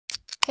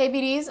Hey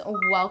beauties,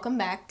 welcome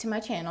back to my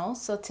channel.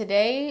 So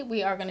today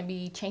we are going to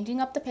be changing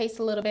up the pace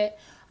a little bit.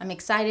 I'm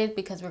excited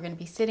because we're going to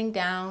be sitting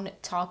down,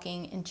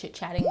 talking and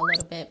chit-chatting a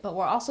little bit, but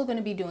we're also going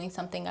to be doing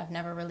something I've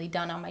never really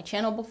done on my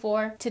channel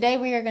before. Today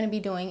we are going to be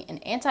doing an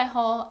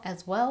anti-haul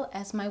as well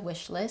as my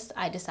wish list.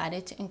 I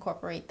decided to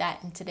incorporate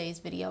that in today's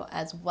video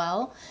as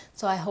well,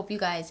 so I hope you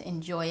guys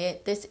enjoy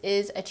it. This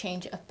is a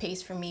change of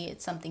pace for me.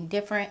 It's something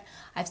different.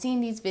 I've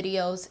seen these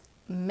videos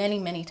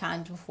many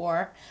times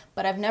before,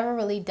 but I've never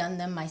really done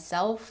them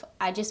myself.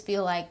 I just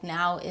feel like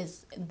now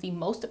is the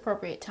most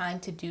appropriate time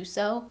to do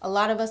so. A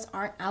lot of us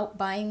aren't out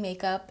buying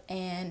makeup,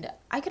 and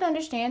I could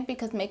understand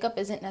because makeup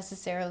isn't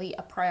necessarily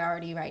a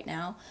priority right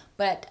now,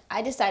 but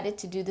I decided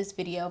to do this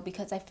video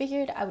because I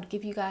figured I would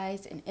give you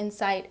guys an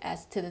insight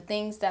as to the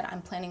things that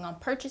I'm planning on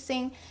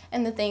purchasing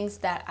and the things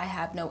that I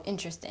have no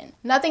interest in.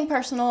 Nothing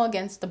personal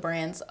against the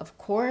brands, of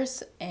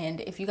course,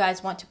 and if you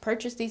guys want to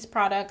purchase these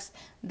products,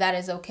 that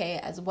is okay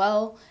as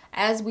well.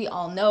 As we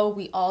all know,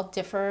 we all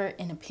differ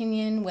in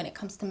opinion when it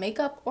comes to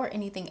makeup or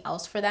anything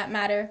else for that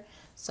matter.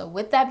 So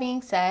with that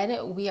being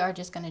said, we are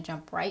just going to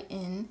jump right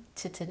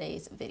into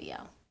today's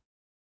video.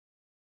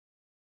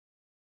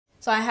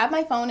 So I have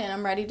my phone and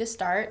I'm ready to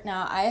start.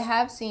 Now I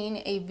have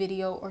seen a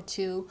video or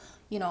two,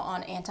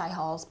 on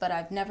anti-hauls, but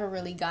I've never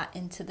really got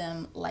into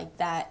them like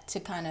that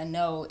to kind of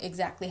know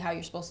exactly how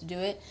you're supposed to do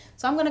it.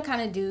 So I'm going to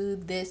kind of do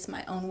this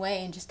my own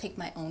way and just take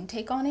my own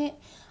take on it.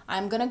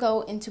 I'm going to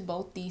go into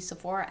both the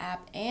Sephora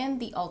app and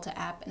the Ulta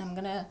app, and I'm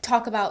going to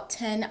talk about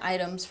 10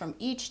 items from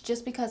each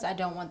just because I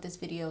don't want this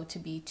video to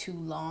be too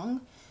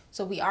long.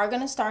 So we are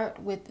going to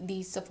start with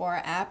the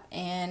Sephora app,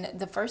 and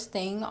the first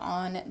thing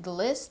on the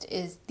list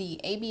is the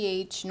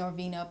ABH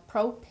Norvina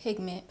Pro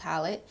Pigment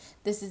palette.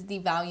 This is the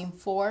volume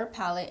 4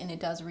 palette and it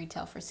does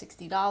retail for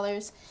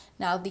 $60.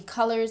 Now the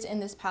colors in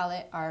this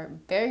palette are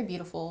very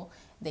beautiful.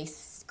 They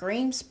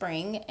scream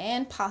spring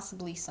and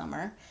possibly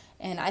summer,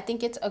 and I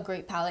think it's a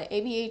great palette.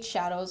 ABH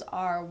shadows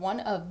are one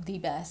of the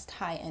best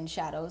high-end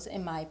shadows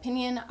in my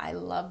opinion. I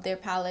love their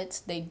palettes.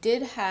 They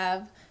did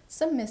have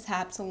some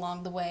mishaps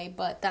along the way,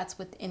 but that's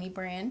with any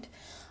brand.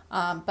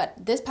 But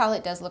this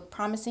palette does look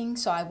promising,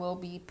 so I will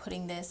be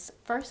putting this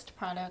first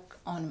product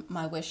on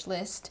my wish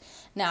list.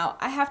 Now,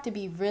 I have to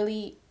be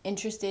really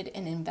interested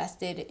and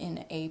invested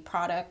in a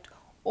product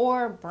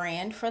or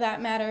brand for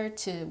that matter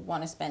to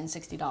want to spend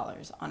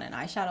 $60 on an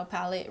eyeshadow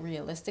palette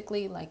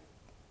realistically, like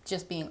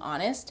just being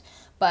honest.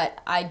 But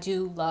I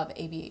do love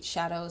ABH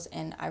shadows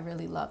and I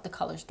really love the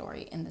color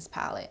story in this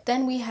palette.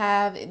 Then we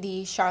have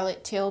the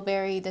Charlotte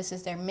Tilbury. This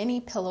is their mini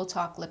Pillow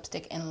Talk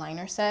lipstick and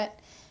liner set.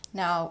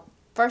 Now,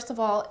 first of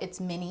all, it's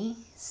mini.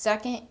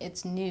 Second,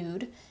 it's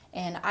nude.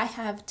 And I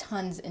have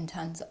tons and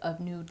tons of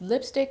nude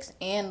lipsticks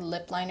and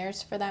lip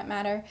liners for that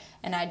matter.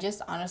 And I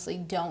just honestly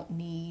don't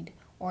need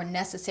or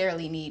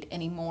necessarily need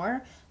any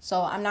more.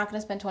 So I'm not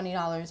gonna spend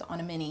 $20 on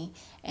a mini.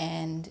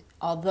 And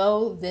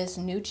although this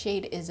nude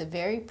shade is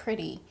very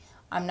pretty,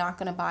 I'm not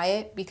gonna buy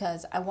it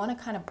because I wanna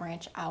kind of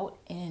branch out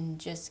and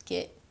just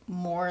get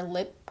more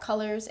lip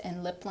colors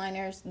and lip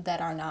liners that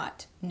are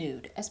not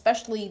nude,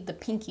 especially the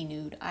pinky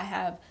nude. I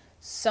have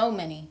so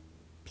many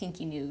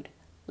pinky nude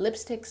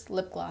lipsticks,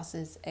 lip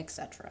glosses,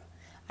 etc.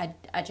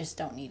 I just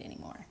don't need any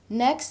more.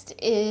 Next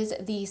is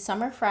the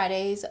Summer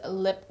Fridays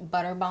Lip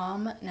Butter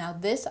Balm. Now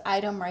this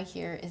item right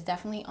here is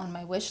definitely on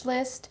my wish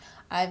list.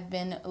 I've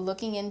been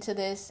looking into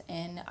this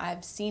and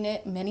I've seen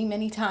it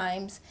many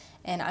times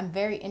and I'm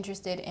very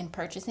interested in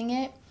purchasing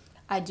it.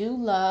 I do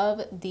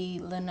love the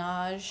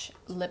Laneige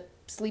lip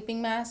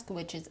sleeping mask,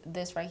 which is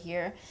this right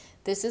here.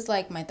 This is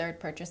like my third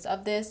purchase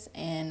of this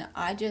and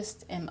I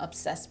just am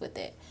obsessed with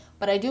it.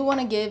 But I do want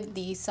to give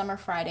the Summer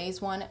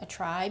Fridays one a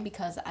try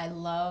because I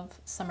love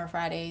Summer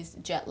Fridays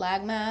jet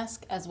lag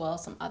mask as well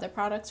as some other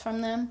products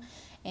from them,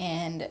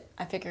 and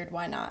I figured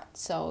why not.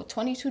 So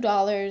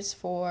 $22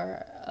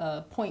 for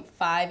a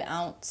 0.5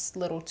 ounce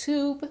little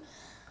tube.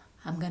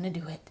 I'm gonna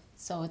do it.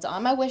 So it's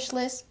on my wish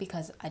list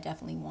because I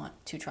definitely want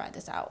to try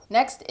this out.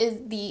 Next is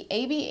the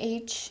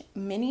ABH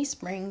Mini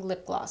Spring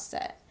Lip Gloss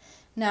set.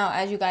 Now,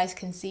 as you guys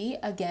can see,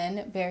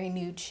 again, very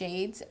nude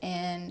shades,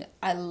 and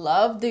I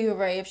love the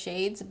array of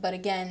shades, but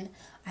again,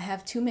 I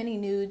have too many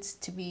nudes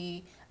to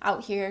be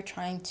out here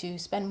trying to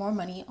spend more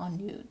money on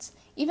nudes.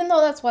 Even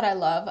though that's what I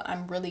love,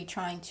 I'm really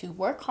trying to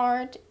work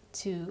hard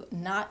to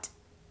not,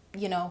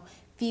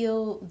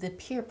 feel the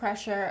peer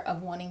pressure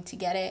of wanting to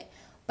get it.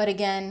 But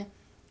again,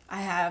 I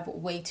have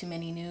way too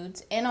many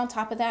nudes, and on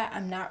top of that,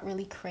 I'm not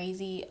really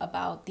crazy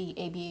about the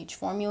ABH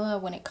formula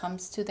when it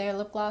comes to their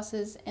lip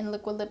glosses and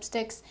liquid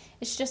lipsticks.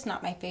 It's just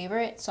not my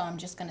favorite, so I'm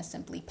just gonna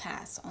simply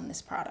pass on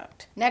this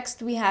product.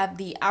 Next, we have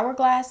the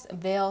Hourglass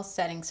Veil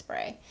Setting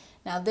Spray.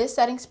 Now this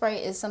setting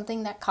spray is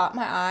something that caught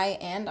my eye,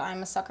 and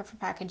I'm a sucker for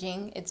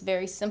packaging. It's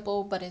very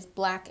simple, but it's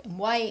black and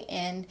white,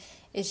 and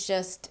it's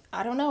just,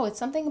 I don't know, it's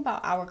something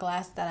about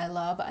Hourglass that I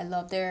love. I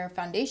love their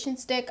foundation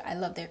stick, I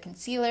love their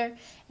concealer,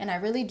 and I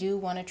really do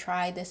want to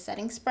try this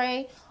setting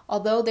spray.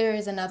 Although there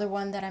is another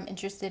one that I'm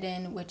interested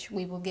in, which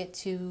we will get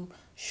to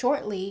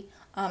shortly.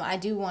 I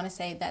do want to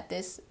say that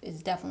this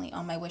is definitely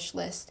on my wish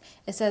list.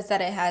 It says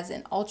that it has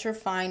an ultra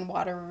fine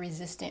water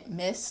resistant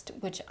mist,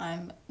 which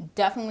I'm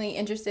definitely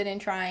interested in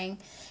trying.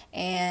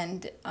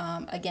 And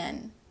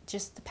again,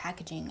 just the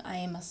packaging. I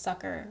am a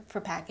sucker for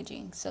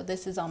packaging, so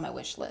this is on my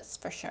wish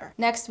list for sure.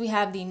 Next, we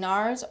have the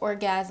NARS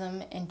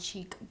Orgasm and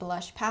Cheek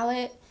Blush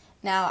Palette.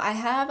 Now, I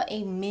have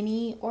a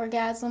mini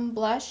orgasm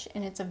blush,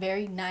 and it's a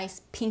very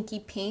nice pinky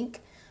pink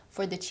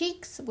for the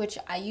cheeks, which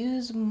I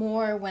use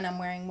more when I'm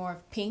wearing more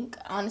of pink.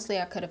 Honestly,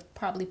 I could have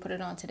probably put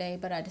it on today,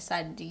 but I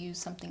decided to use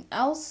something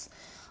else.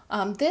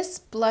 This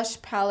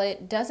blush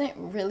palette doesn't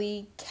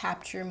really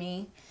capture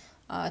me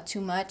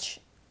too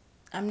much.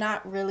 I'm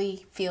not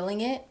really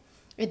feeling it.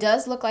 It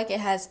does look like it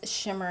has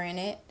shimmer in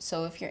it,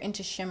 so if you're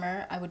into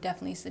shimmer, I would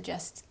definitely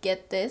suggest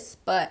get this,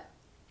 but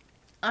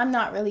I'm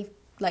not really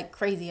like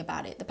crazy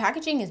about it. The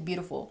packaging is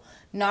beautiful.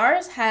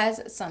 NARS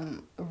has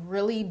some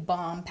really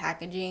bomb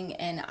packaging,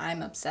 and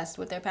I'm obsessed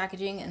with their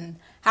packaging, and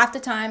half the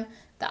time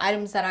the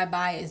items that I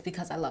buy is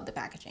because I love the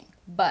packaging.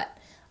 But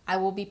I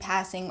will be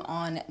passing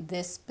on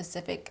this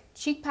specific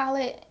cheek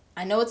palette.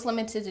 I know it's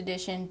limited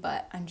edition,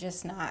 but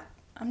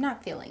I'm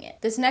not feeling it.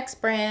 This next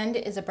brand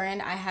is a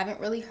brand I haven't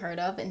really heard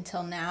of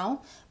until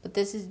now, but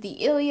this is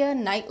the Ilia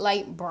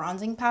Nightlight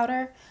Bronzing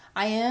Powder.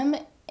 I am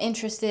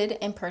interested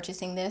in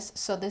purchasing this,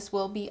 so this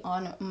will be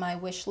on my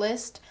wish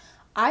list.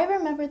 I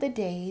remember the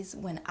days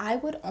when I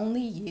would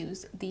only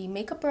use the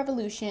Makeup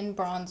Revolution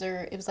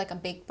bronzer. It was like a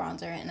baked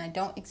bronzer, and I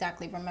don't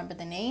exactly remember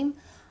the name.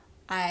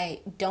 I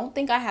don't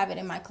think I have it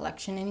in my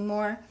collection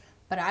anymore,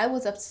 but I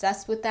was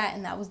obsessed with that,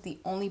 and that was the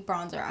only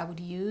bronzer I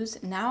would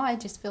use. Now I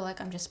just feel like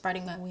I'm just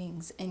spreading my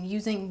wings and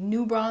using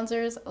new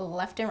bronzers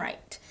left and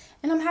right,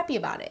 and I'm happy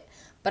about it.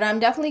 But I'm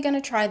definitely going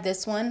to try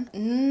this one,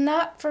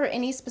 not for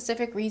any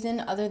specific reason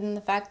other than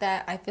the fact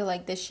that I feel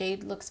like this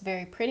shade looks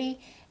very pretty,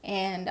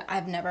 and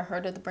I've never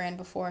heard of the brand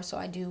before, so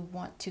I do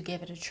want to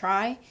give it a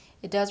try.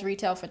 It does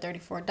retail for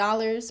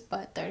 $34,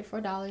 but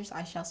 $34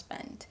 I shall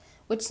spend,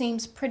 which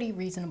seems pretty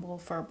reasonable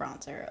for a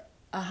bronzer,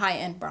 a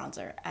high-end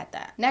bronzer at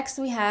that. Next,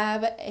 we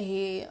have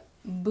a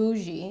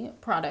bougie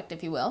product,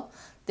 if you will.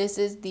 This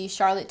is the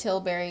Charlotte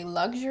Tilbury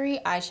Luxury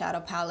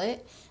Eyeshadow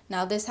Palette.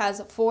 Now, this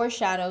has 4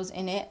 shadows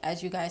in it,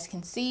 as you guys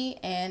can see,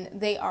 and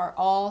they are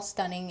all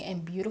stunning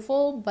and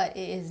beautiful, but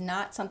it is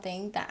not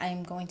something that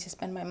I'm going to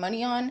spend my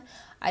money on.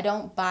 I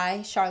don't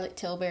buy Charlotte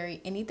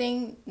Tilbury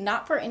anything,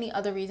 not for any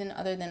other reason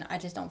other than I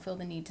just don't feel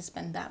the need to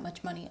spend that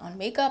much money on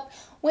makeup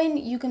when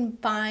you can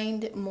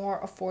find more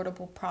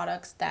affordable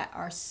products that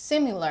are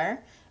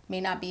similar, may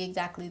not be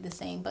exactly the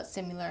same, but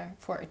similar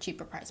for a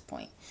cheaper price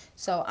point.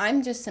 So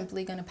I'm just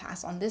simply going to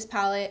pass on this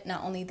palette.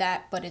 Not only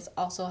that, but it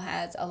also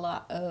has a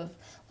lot of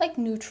like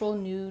neutral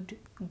nude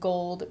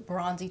gold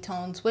bronzy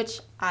tones, which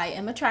I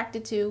am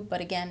attracted to,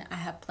 but again, I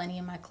have plenty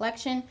in my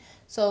collection,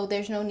 so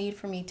there's no need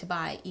for me to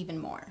buy even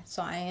more.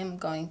 So I am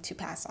going to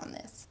pass on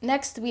this.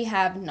 Next, we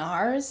have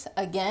NARS.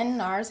 Again,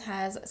 NARS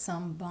has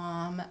some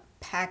bomb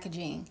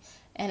packaging,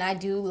 and I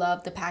do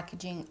love the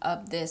packaging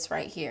of this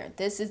right here.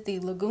 This is the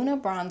Laguna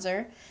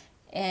bronzer,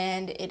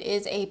 and it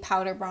is a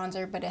powder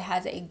bronzer, but it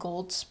has a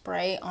gold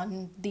spray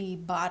on the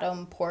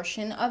bottom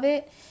portion of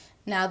it.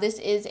 Now, this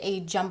is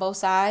a jumbo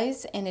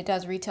size, and it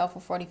does retail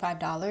for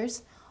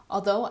 $45.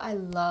 Although I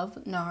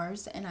love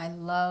NARS and I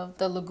love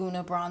the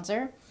Laguna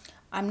bronzer,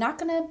 I'm not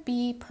gonna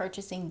be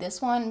purchasing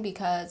this one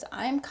because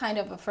I'm kind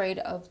of afraid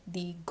of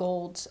the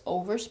gold's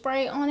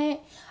overspray on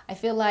it. I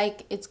feel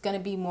like it's gonna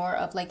be more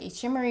of like a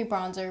shimmery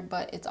bronzer,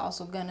 but it's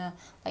also gonna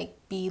like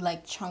be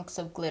like chunks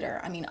of glitter.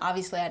 I mean,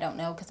 obviously I don't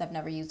know because I've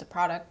never used the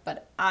product,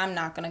 but I'm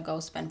not gonna go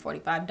spend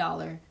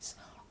 $45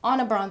 on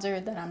a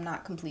bronzer that I'm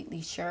not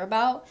completely sure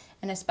about.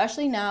 And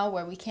especially now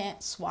where we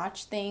can't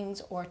swatch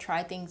things or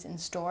try things in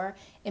store,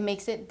 it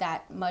makes it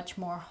that much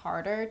more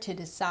harder to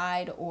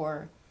decide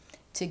or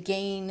to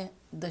gain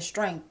the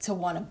strength to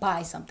want to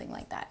buy something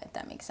like that, if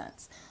that makes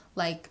sense.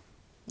 Like,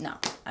 no,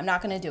 I'm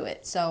not gonna do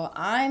it. So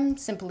I'm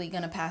simply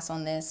gonna pass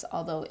on this.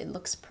 Although it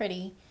looks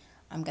pretty,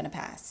 I'm gonna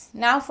pass.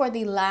 Now for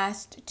the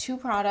last 2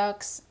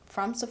 products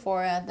from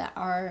Sephora that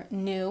are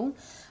new.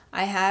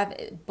 I have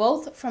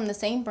both from the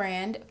same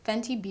brand,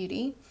 Fenty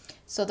Beauty.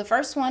 So the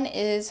first one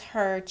is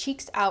her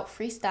Cheeks Out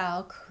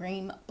Freestyle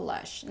Cream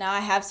Blush. Now I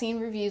have seen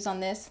reviews on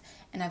this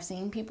and I've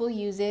seen people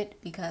use it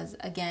because,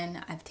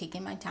 again, I've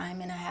taken my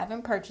time and I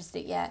haven't purchased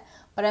it yet,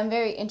 but I'm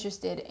very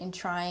interested in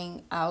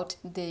trying out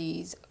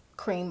these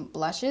cream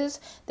blushes.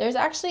 There's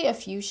actually a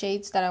few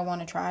shades that I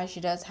want to try.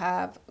 She does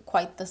have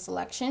quite the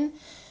selection.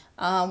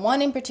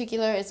 One in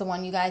particular is the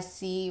one you guys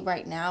see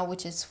right now,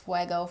 which is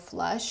Fuego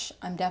Flush.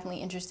 I'm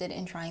definitely interested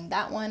in trying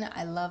that one.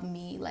 I love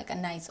me like a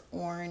nice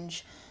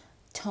orange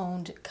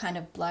toned kind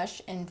of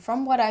blush, and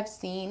from what I've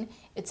seen,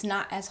 it's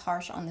not as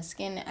harsh on the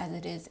skin as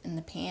it is in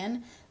the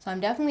pan, so I'm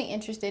definitely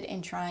interested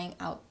in trying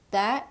out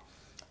that.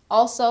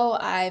 Also,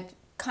 I've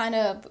kind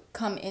of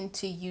come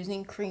into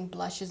using cream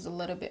blushes a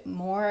little bit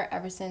more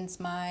ever since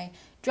my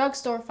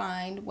drugstore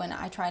find when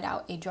I tried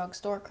out a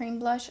drugstore cream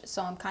blush,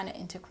 so I'm kind of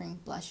into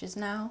cream blushes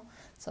now.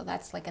 So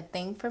that's like a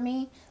thing for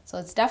me. So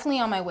it's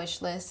definitely on my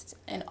wish list.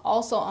 And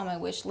also on my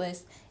wish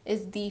list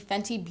is the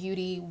Fenty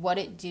Beauty What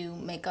It Do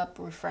Makeup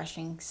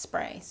Refreshing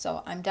Spray.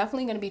 So I'm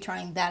definitely going to be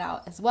trying that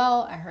out as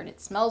well. I heard it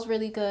smells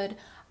really good.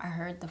 I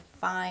heard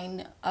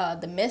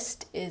the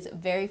mist is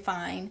very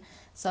fine.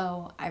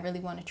 So I really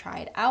want to try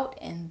it out,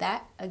 and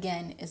that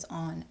again is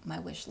on my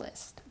wish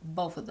list,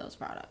 both of those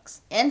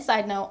products. And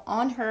side note,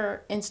 on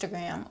her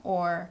Instagram,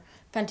 or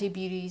Fenty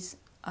Beauty's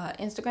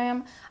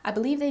Instagram, I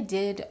believe they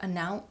did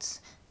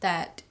announce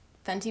that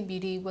Fenty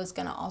Beauty was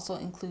going to also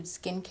include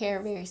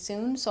skincare very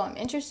soon. So I'm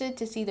interested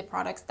to see the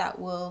products that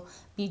will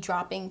be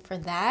dropping for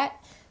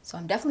that. So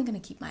I'm definitely going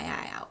to keep my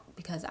eye out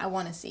because I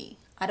want to see.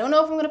 I don't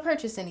know if I'm going to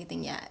purchase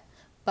anything yet,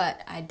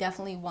 but I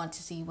definitely want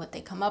to see what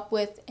they come up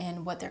with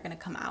and what they're going to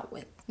come out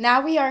with.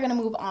 Now we are going to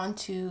move on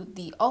to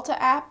the Ulta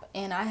app,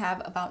 and I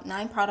have about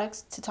 9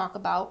 products to talk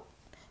about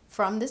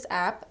from this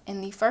app.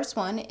 And the first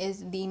one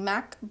is the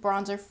MAC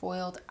Bronzer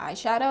Foiled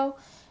Eyeshadow.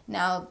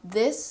 Now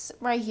this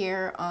right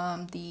here,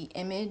 the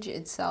image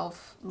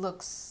itself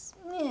looks,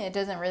 it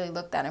doesn't really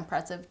look that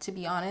impressive, to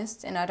be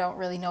honest, and I don't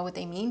really know what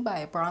they mean by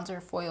a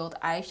bronzer foiled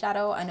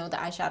eyeshadow. I know the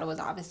eyeshadow is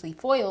obviously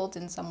foiled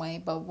in some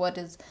way, but what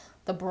does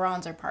the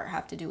bronzer part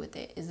have to do with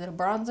it? Is it a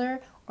bronzer,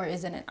 or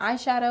is it an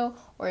eyeshadow,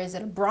 or is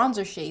it a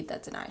bronzer shade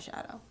that's an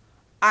eyeshadow?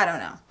 I don't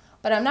know,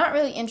 but I'm not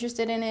really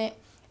interested in it.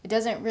 It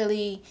doesn't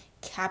really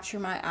capture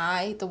my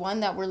eye. The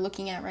one that we're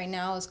looking at right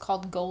now is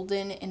called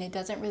Golden, and it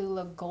doesn't really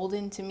look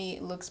golden to me.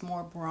 It looks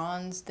more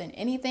bronze than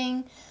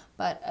anything.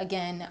 But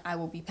again, I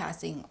will be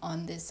passing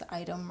on this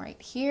item right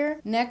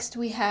here. Next,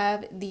 we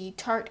have the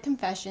Tarte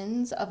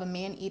Confessions of a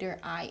Man-Eater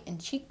Eye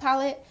and Cheek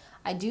Palette.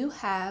 I do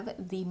have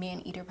the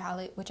Man-Eater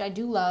palette, which I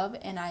do love,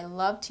 and I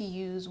love to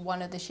use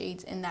one of the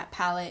shades in that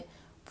palette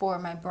for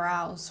my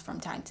brows from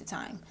time to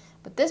time.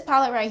 But this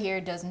palette right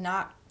here does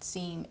not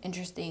seem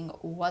interesting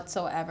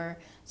whatsoever,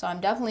 so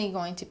I'm definitely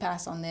going to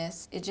pass on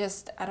this. It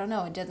just, I don't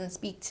know, it doesn't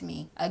speak to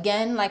me.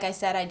 Again, like I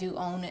said, I do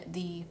own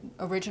the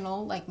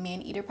original like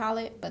Man-Eater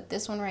palette, but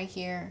this one right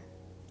here,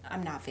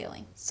 I'm not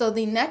feeling. So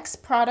the next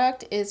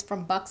product is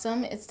from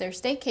Buxom. It's their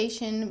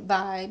Staycation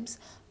Vibes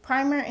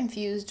Primer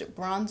Infused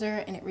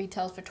Bronzer, and it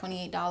retails for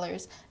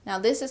 $28. Now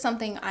this is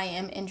something I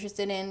am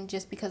interested in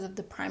just because of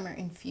the primer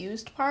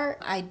infused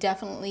part. I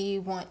definitely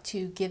want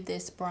to give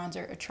this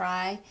bronzer a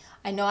try.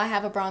 I know I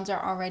have a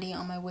bronzer already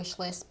on my wish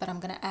list, but I'm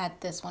going to add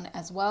this one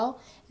as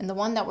well. And the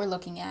one that we're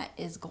looking at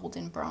is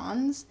Golden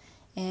Bronze.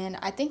 And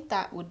I think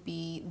that would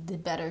be the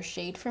better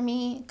shade for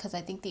me because I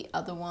think the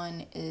other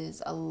one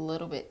is a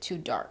little bit too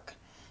dark.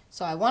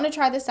 So I want to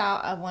try this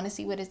out. I want to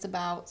see what it's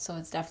about. So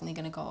it's definitely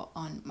going to go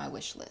on my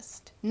wish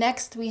list.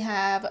 Next, we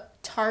have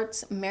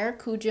Tarte's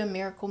Maracuja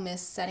Miracle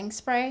Mist Setting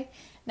Spray.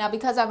 Now,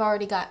 because I've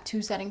already got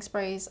 2 setting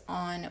sprays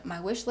on my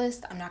wish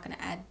list, I'm not going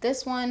to add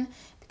this one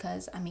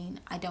because, I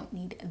mean, I don't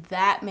need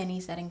that many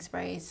setting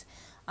sprays.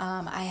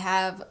 I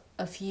have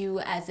a few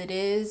as it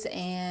is,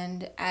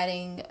 and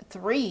adding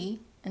 3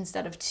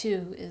 instead of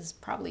 2 is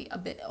probably a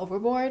bit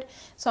overboard.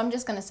 So I'm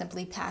just going to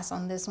simply pass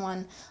on this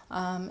one.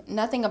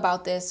 Nothing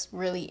about this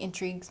really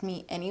intrigues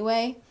me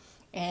anyway,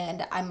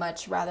 and I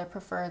much rather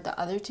prefer the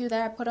other 2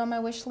 that I put on my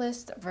wish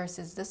list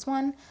versus this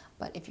one.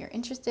 But if you're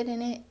interested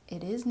in it,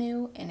 it is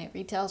new and it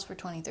retails for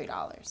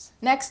 $23.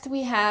 Next,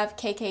 we have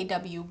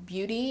KKW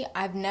Beauty.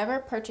 I've never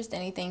purchased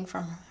anything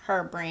from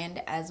her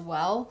brand as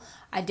well.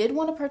 I did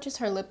want to purchase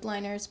her lip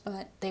liners,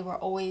 but they were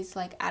always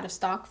like out of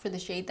stock for the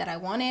shade that I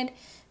wanted.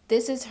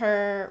 This is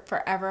her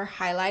Forever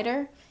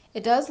highlighter.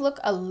 It does look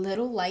a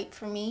little light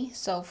for me,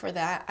 so for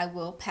that I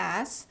will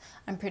pass.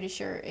 I'm pretty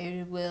sure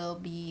it will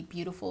be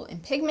beautiful in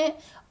pigment,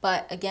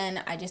 but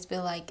again, I just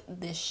feel like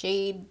the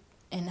shade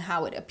and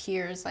how it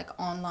appears like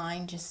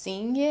online, just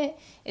seeing it,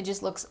 it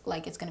just looks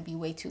like it's gonna be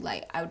way too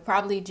light. I would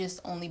probably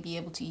just only be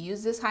able to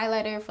use this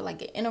highlighter for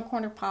like an inner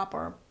corner pop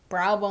or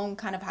brow bone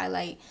kind of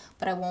highlight,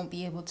 but I won't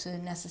be able to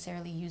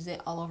necessarily use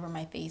it all over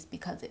my face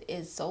because it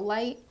is so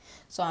light.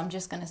 So I'm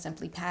just gonna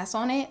simply pass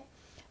on it.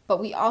 But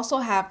we also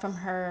have from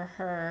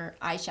her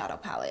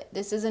eyeshadow palette.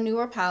 This is a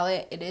newer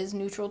palette. It is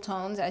neutral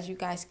tones, as you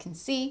guys can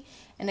see.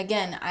 And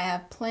again, I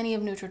have plenty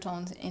of neutral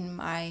tones in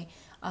my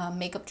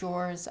makeup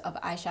drawers of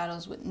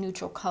eyeshadows with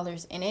neutral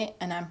colors in it.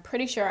 And I'm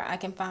pretty sure I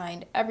can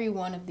find every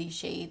one of these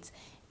shades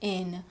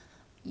in,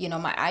 you know,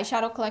 my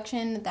eyeshadow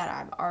collection that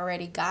I've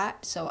already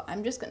got. So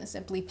I'm just going to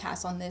simply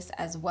pass on this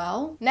as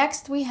well.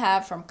 Next, we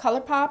have from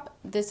ColourPop.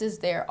 This is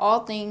their All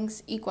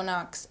Things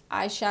Equinox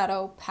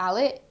eyeshadow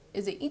palette.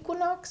 Is it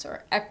Equinox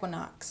or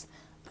Equinox?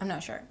 I'm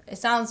not sure. It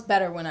sounds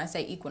better when I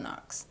say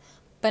Equinox.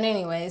 But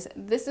anyways,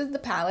 this is the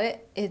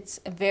palette. It's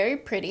very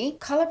pretty.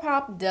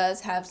 ColourPop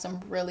does have some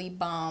really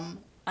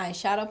bomb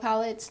eyeshadow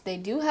palettes. They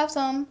do have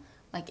some,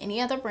 like any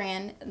other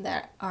brand,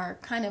 that are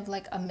kind of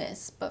like a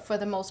miss. But for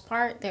the most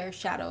part, their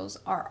shadows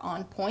are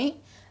on point,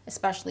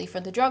 especially for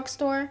the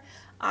drugstore.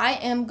 I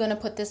am going to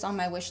put this on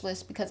my wish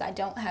list because I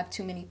don't have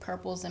too many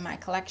purples in my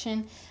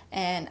collection.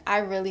 And I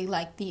really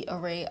like the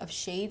array of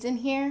shades in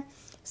here.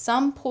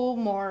 Some pull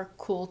more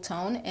cool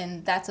tone,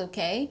 and that's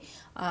okay.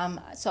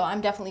 So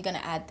I'm definitely going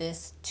to add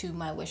this to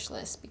my wish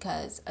list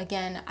because,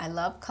 again, I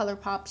love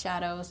ColourPop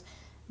shadows.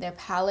 Their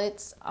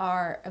palettes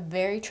are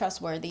very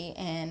trustworthy,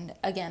 and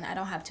again, I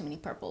don't have too many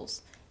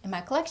purples in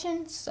my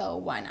collection, so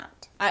why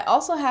not? I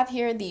also have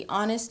here the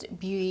Honest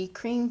Beauty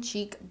Cream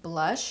Cheek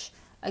Blush.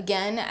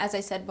 Again, as I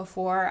said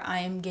before, I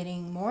am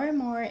getting more and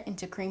more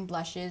into cream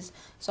blushes,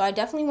 so I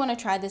definitely want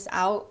to try this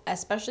out,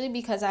 especially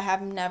because I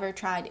have never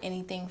tried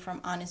anything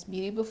from Honest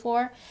Beauty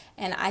before,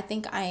 and I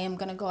think I am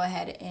going to go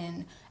ahead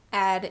and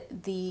add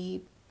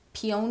the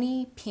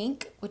Peony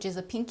Pink, which is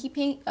a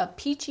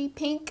peachy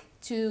pink,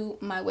 to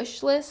my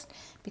wish list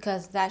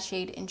because that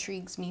shade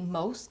intrigues me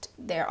most.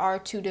 There are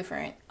two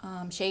different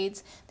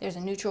shades. There's a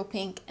neutral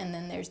pink and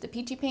then there's the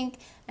peachy pink,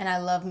 and I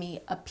love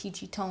me a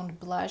peachy toned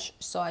blush,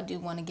 so I do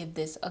want to give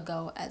this a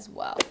go as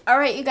well. All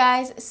right, you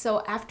guys,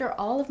 so after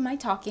all of my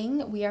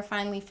talking, we are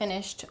finally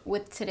finished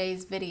with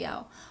today's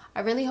video.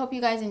 I really hope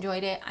you guys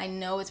enjoyed it. I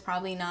know it's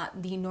probably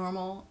not the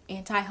normal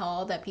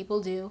anti-haul that people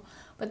do,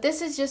 but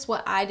this is just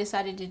what I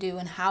decided to do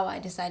and how I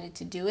decided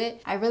to do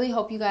it. I really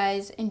hope you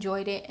guys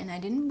enjoyed it and I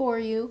didn't bore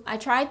you. I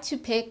tried to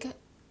pick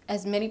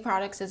as many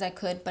products as I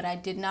could, but I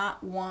did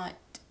not want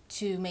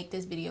to make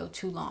this video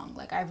too long.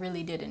 Like, I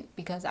really didn't,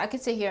 because I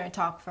could sit here and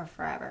talk for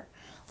forever.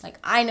 Like,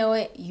 I know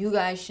it, you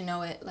guys should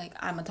know it. Like,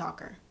 I'm a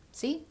talker.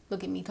 See?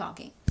 Look at me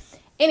talking.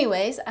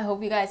 Anyways, I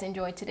hope you guys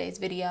enjoyed today's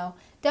video.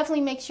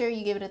 Definitely make sure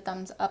you give it a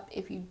thumbs up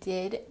if you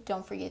did.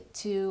 Don't forget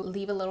to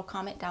leave a little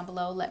comment down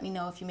below. Let me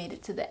know if you made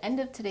it to the end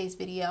of today's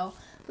video.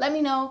 Let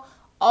me know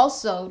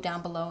also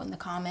down below in the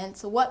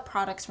comments what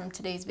products from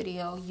today's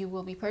video you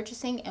will be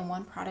purchasing and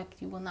one product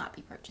you will not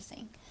be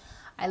purchasing.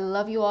 I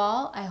love you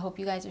all. I hope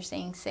you guys are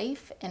staying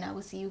safe, and I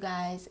will see you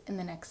guys in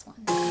the next one.